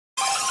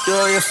Do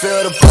you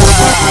feel the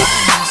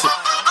vibes?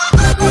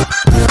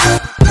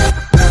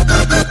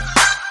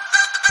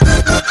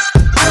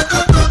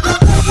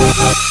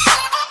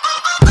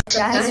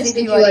 Guys, it's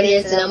me,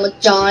 audience, and I'm with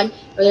John.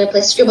 We're gonna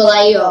play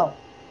Skrible.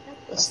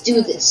 Let's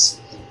do this.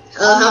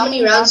 How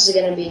many rounds is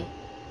it gonna be?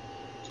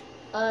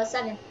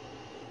 7.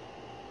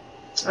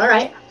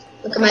 Alright.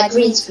 Look at my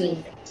green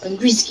screen. I'm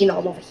green screen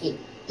all over here.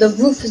 The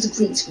roof is a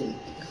green screen.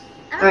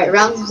 Alright,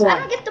 round 1. I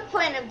don't get the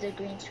point of the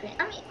green screen.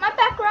 I mean, my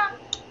background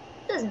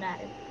doesn't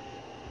matter.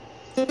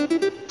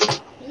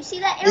 You see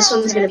that arrow? This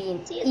one's gonna be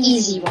an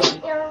easy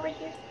one. Arrow right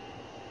here.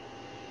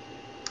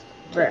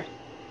 Bruh.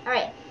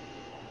 Alright.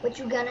 What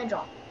you gonna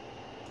draw?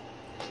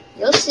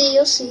 You'll see,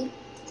 you'll see.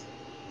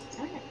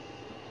 Alright.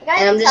 I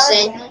And I'm just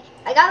saying. Sandwich.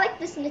 I got like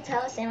this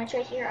Nutella sandwich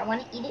right here. I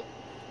want to eat it.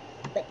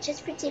 But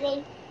just for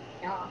today,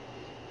 no.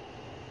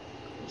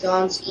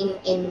 John's eating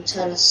a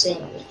Nutella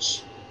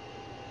sandwich.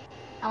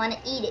 I want to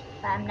eat it,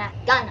 but I'm not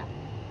gonna.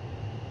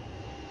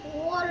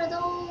 What are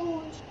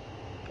those?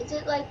 Is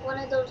it like one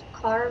of those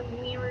car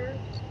mirrors?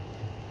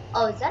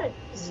 Oh, is that a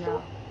pistol?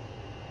 No.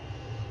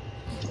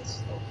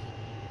 Pistol.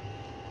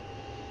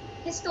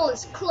 Pistol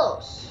is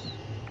close.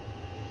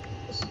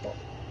 Pistol.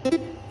 Yeah,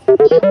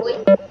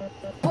 boy.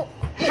 Oh,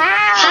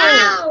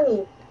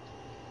 How?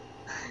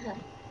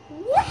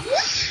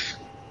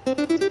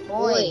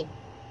 Boy.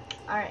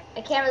 Alright,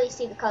 I can't really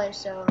see the colors,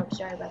 so I'm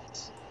sorry about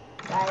this.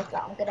 Guys,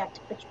 but I'm gonna have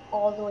to put you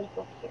all the way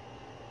over here.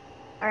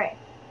 Alright.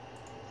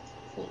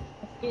 See,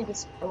 let's do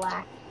this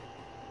black.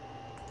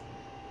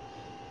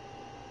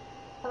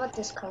 How about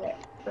this color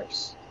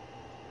first?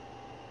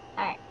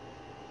 Alright.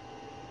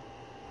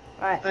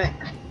 Alright.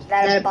 Is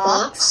that a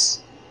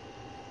box?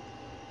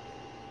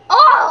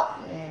 Oh!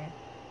 Yeah.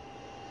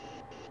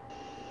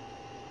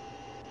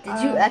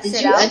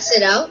 Did you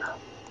exit out?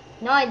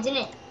 No, I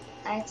didn't.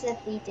 I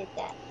accidentally did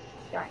that.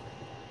 Sorry.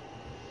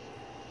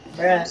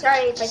 Bruh. I'm sorry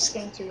if I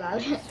screamed too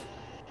loud.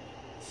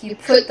 You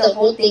put the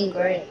whole thing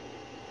gray.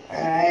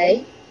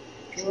 Alright.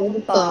 Draw the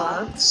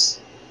box.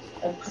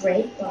 A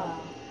gray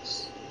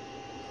box.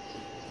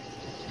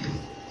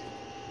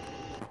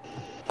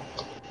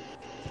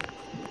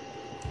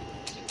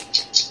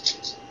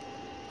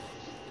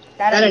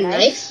 That a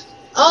knife?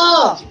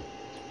 Oh!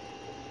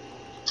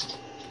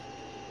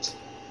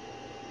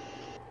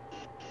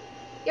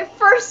 Your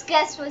first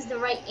guess was the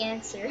right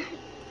answer.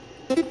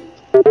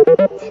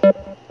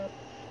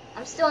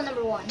 I'm still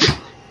number 1.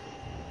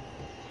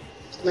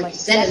 Like,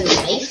 is that a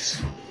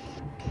knife?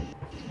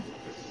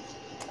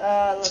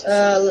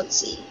 Let's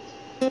see.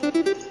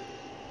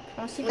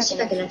 Let's see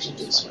if I can actually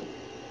do this one.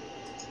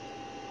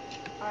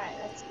 Alright,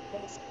 let's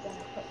get this gonna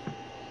put.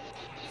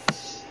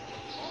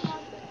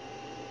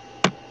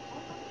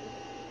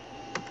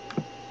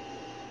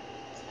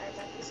 Sorry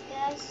about this,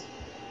 guys.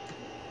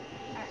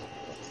 Alright.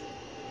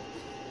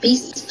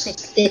 Beast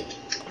stick.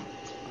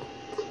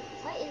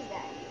 What is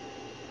that?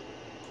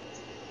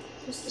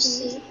 Let's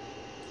see.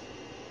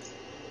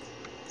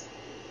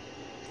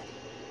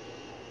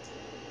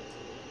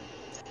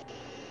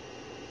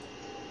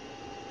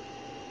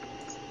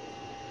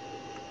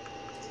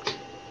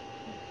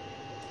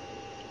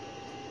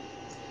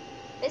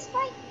 This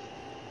fight?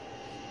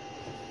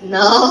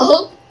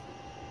 No.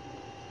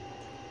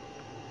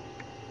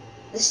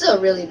 This is a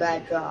really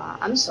bad draw.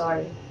 I'm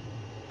sorry.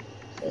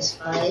 This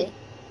fight?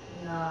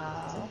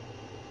 No.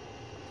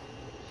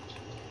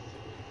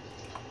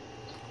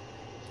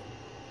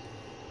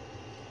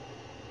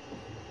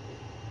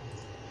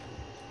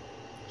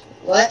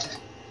 What?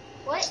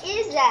 What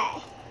is that?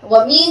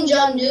 What me and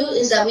John do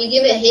is that we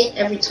give a hint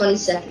every 20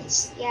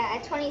 seconds. Yeah,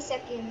 at 20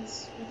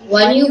 seconds.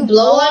 When you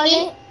blow on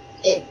it,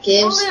 it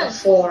gives Oh, a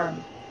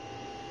form.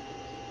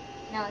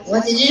 No, it's What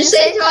not. did you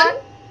say, John?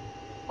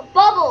 A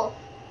bubble.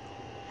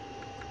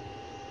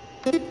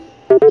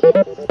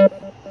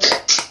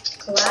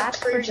 Clap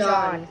for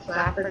John.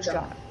 Clap for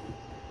John.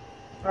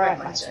 Alright,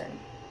 my turn.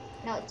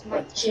 No, it's my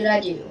What should I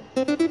do?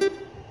 Oh,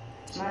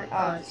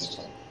 it's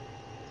your turn.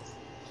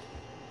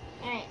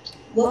 Alright.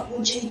 What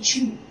would you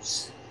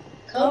choose?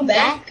 Come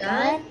back,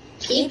 God.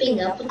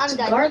 Keeping up with I'm the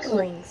done.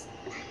 garglings.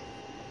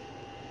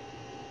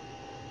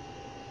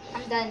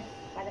 I'm done,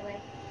 by the way.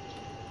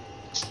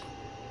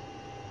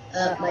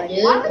 My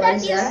dude, Why would what that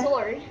is be a that?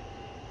 sword?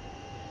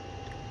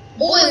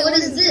 Boy, what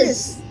is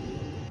this?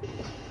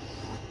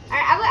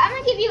 Alright, I'm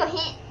gonna give you a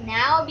hint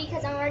now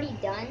because I'm already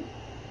done.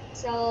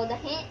 So the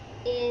hint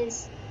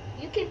is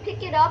you can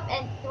pick it up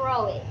and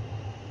throw it.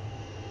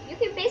 You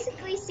can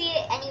basically see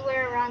it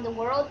anywhere around the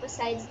world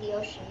besides the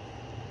ocean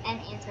and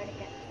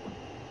Antarctica.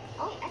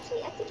 Oh,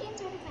 actually, I think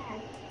Antarctica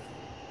has it.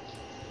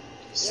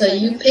 So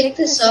you pick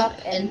this up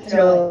and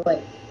throw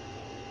it.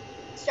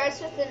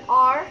 Starts with an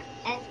R,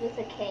 ends with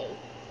a K.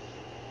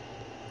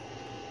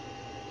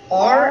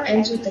 R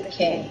ends with a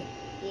K.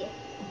 Yeah.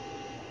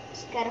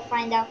 Just gotta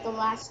find out the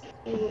last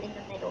two in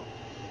the middle.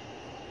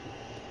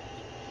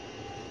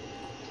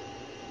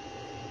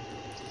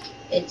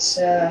 It's,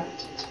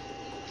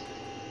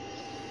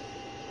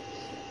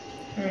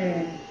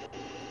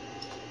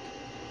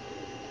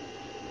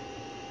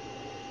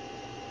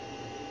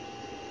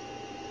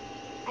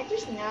 I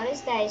just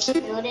noticed that I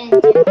still didn't do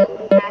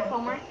the math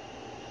homework.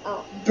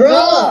 Oh.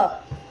 Bro,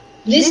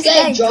 this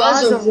guy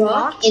draws a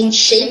rock and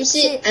shapes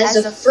it as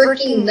a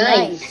freaking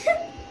knife.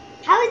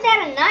 How is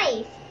that a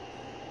knife?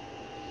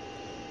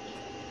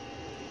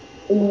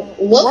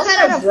 What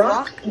kind of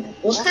rock?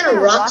 What kind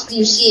of rocks do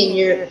you see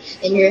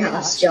in your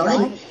house,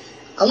 John?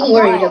 I'm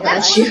worried about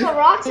That's one you. of the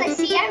rocks I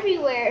see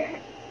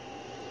everywhere.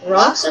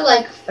 Rocks are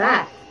like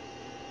fat.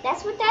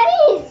 That's what that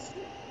is.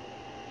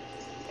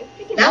 Are you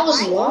freaking That was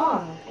blind?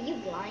 long. Are you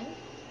blind?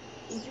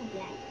 Is you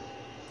blind?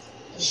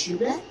 Is you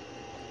that?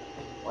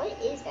 What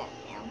is that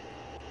now?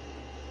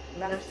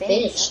 I'm not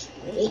finished.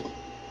 Wait.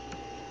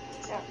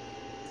 So,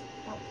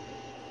 no.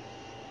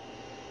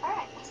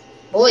 Alright.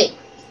 Boy.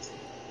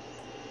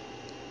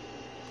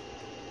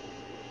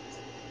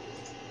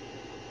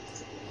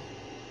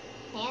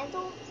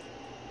 Handle?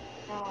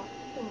 No,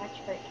 too much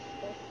for it.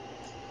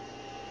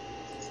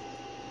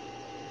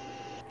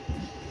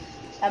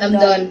 I'm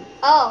done.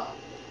 Oh.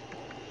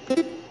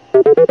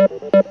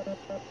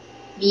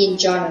 Me and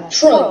John are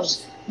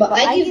pros, but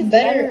I give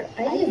better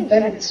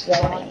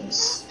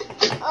drawings.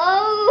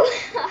 Oh.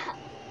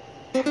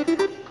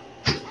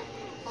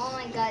 Oh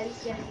my god, this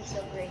is gonna be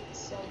so great.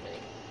 So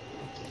great.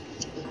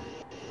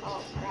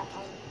 Oh crap.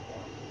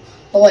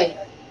 Boy.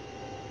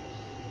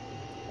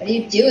 What are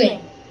you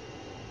doing?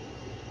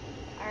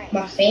 Alright.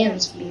 My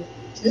fans view.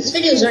 This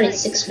video is already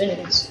 6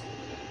 minutes.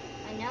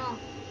 I know.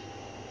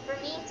 For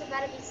me, it's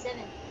about to be 7.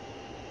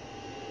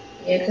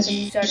 Yeah, because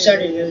you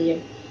started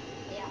earlier.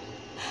 Yeah.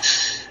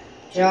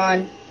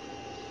 John,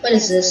 what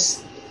is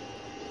this?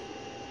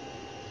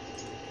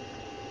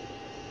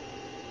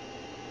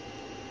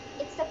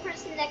 It's the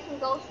person that can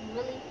go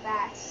really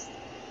fast.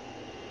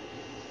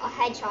 A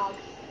hedgehog.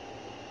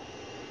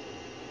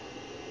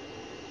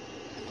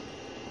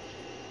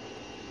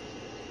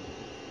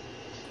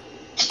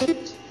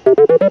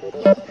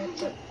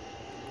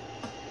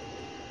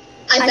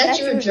 I thought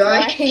you were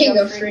drawing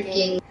a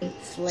freaking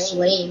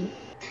flame.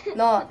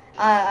 No,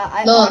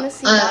 I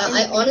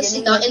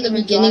honestly thought in the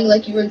beginning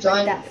like you were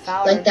drawing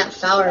like that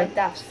flower,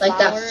 that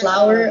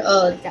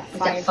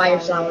fire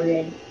flower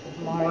in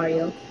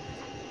Mario.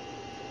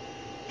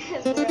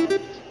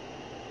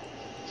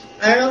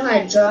 I don't know how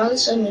to draw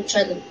this, so I'm gonna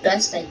try the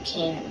best I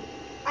can.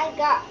 I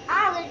got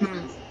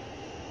allergies.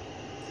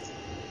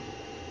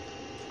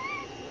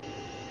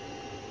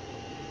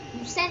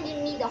 You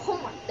sending me the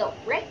homework though,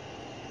 right?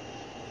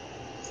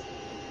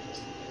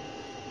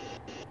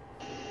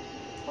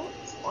 Oh,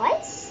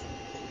 what?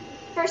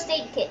 First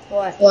aid kit.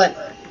 What? No.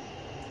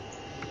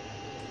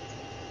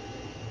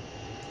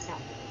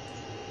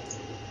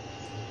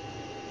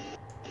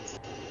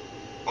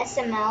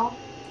 SML.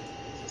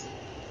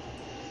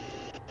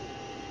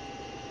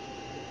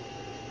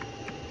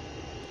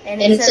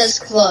 And it says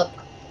club.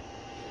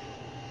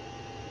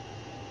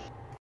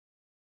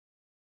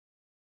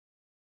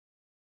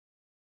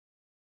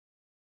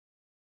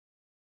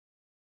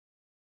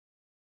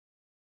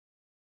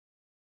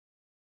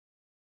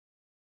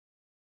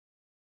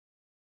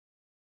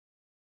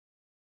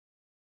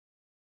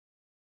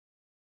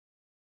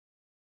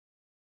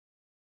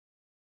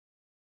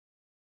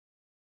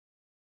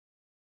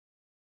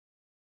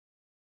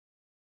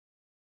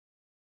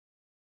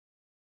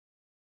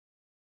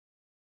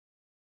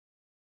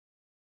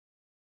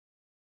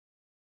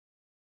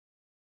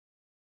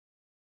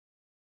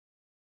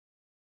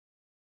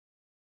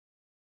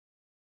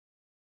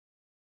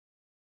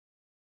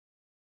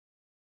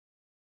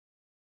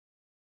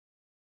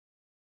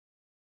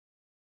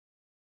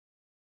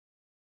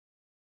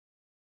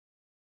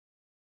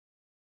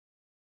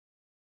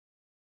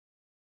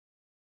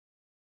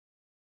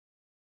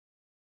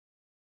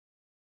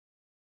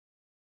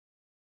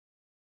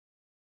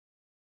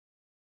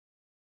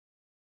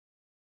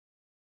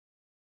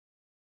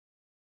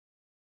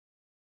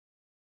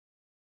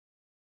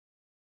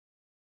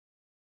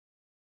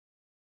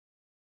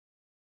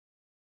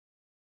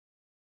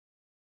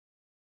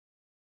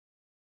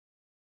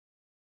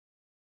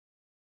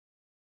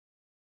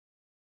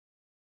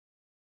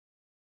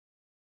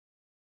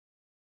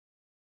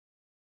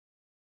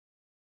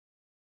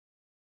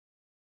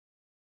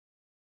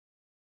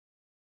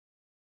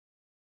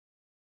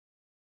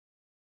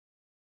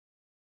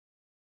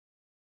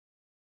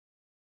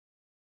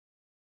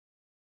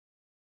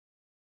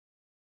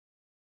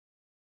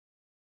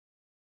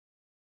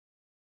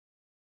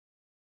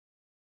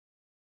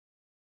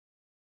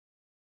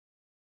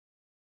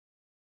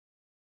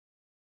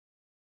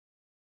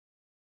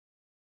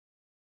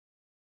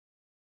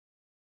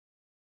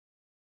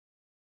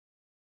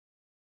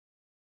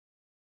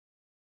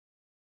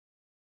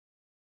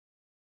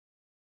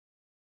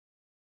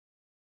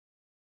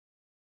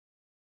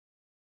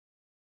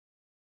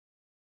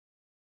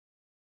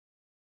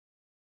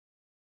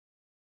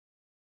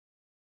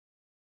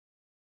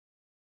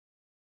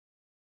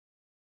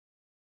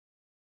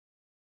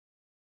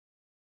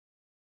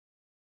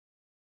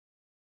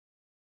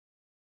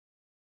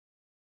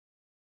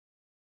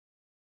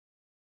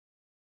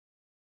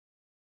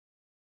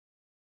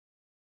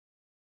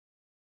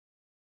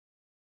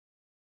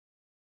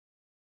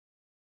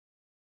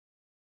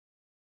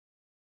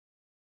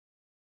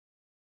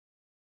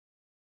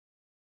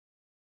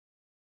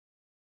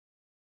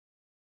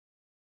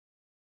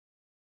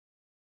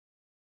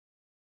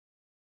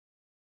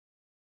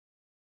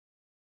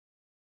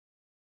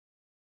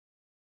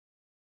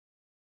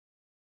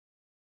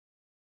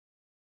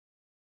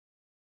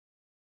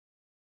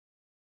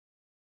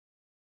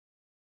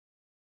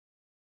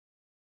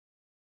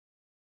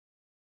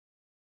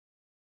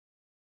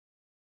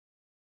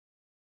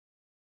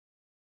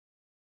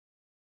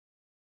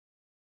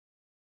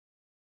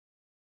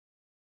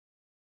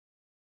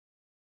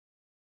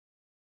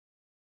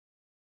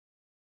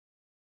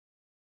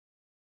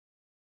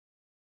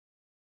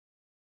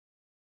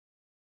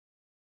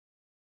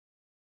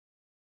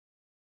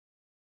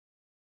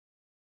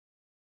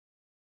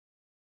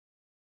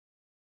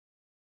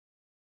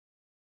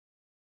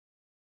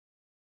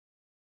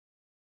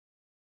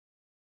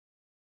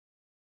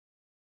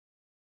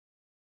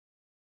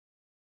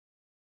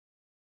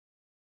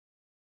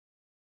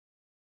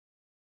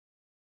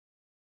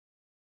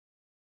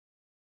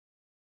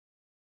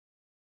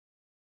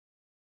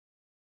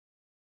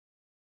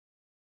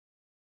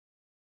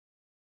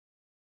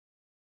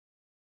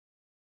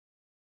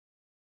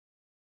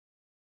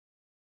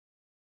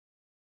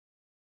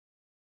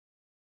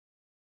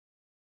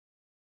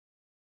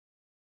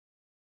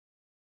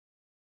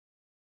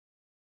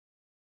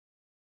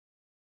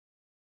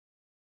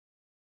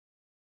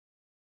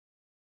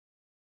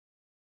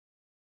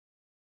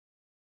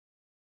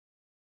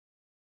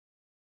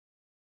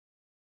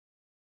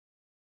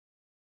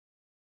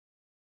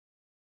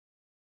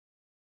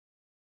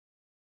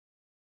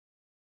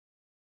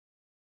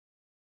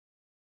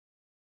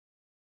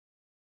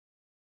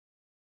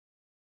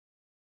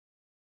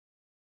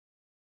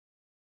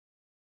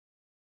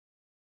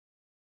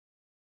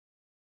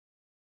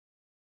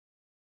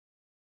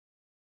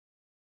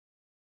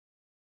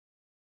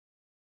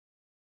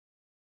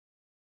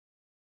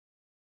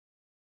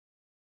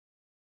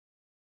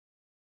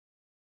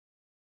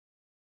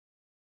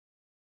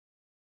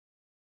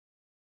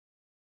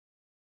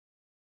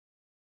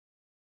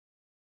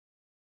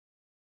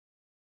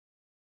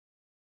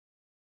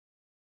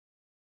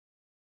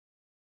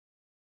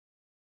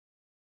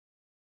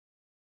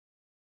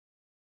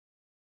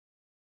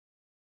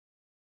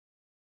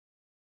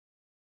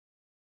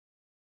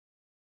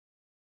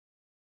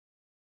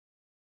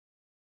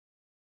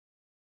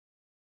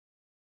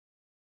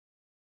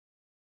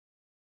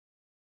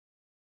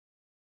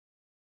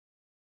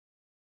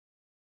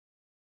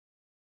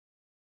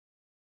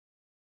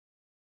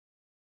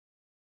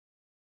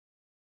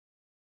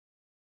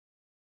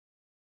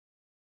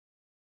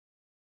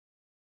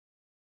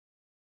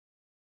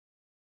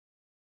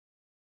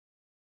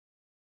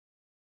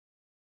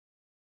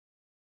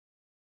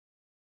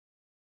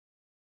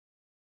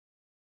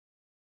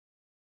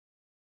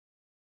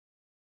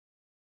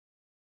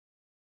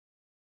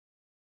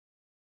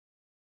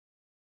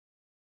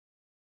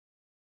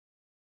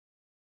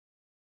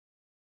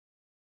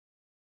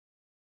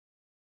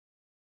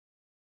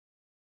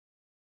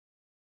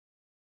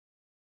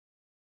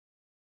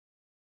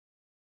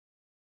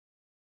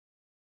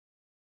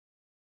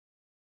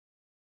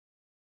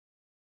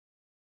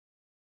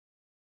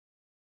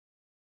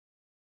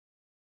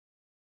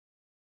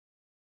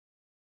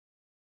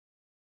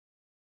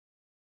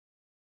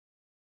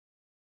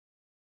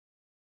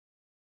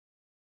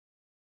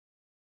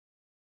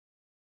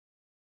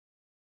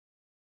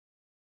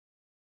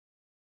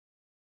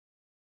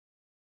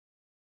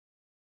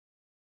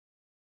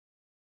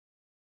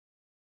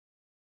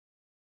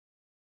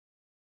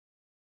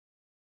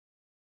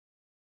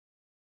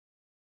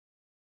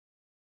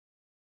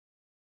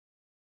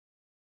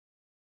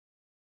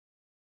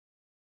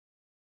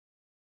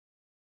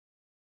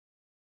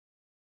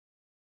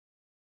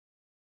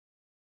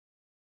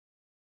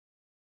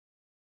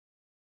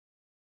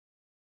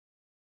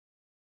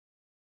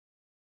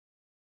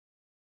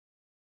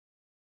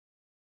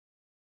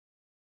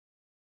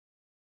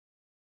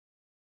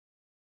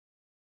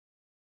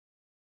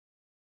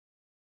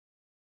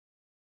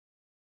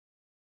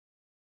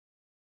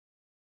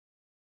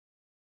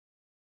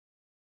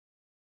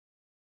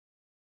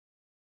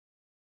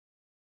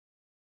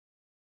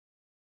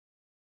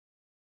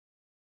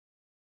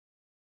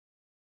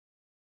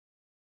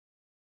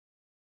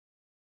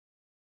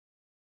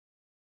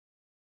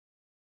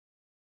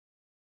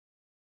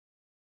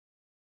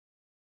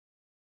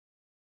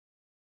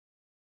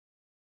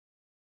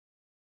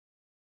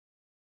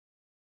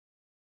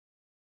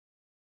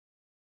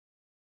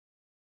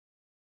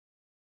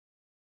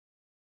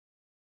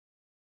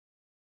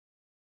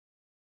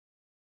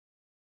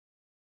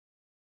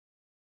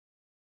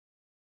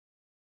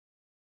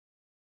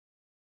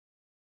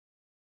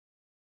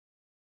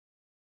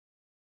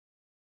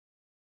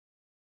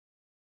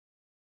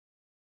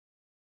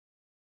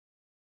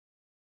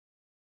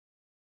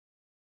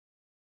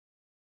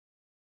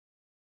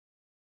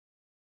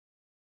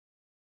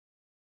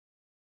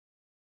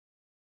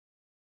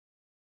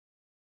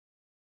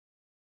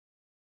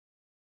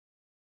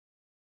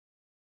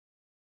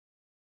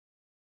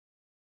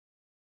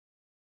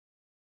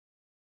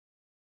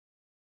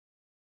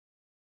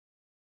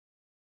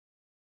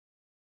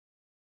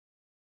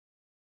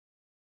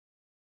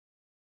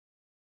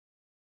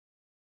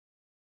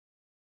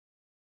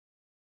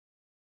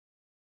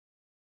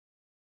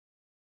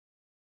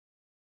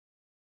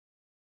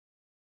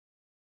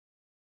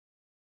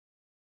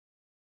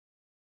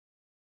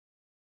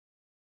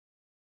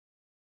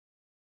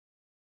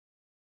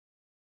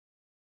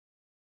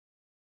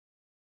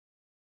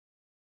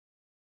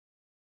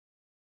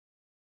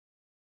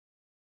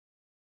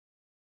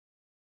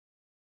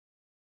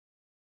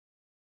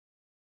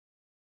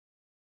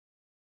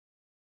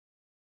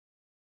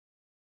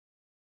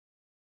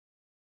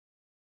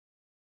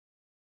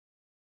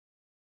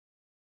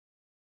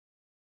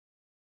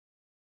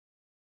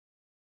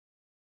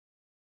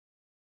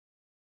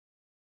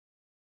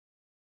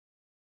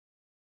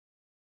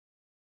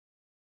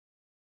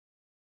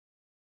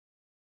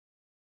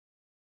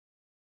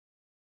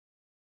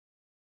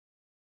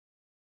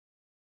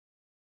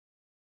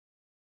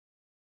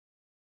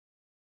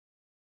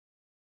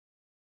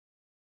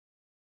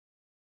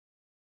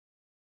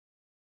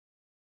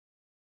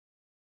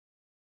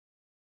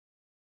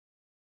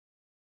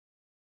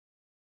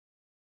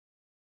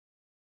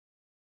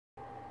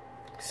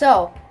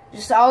 So,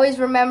 just always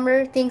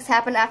remember, things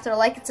happen after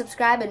like and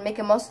subscribe, and make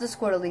the most of the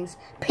squirrelings.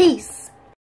 Peace!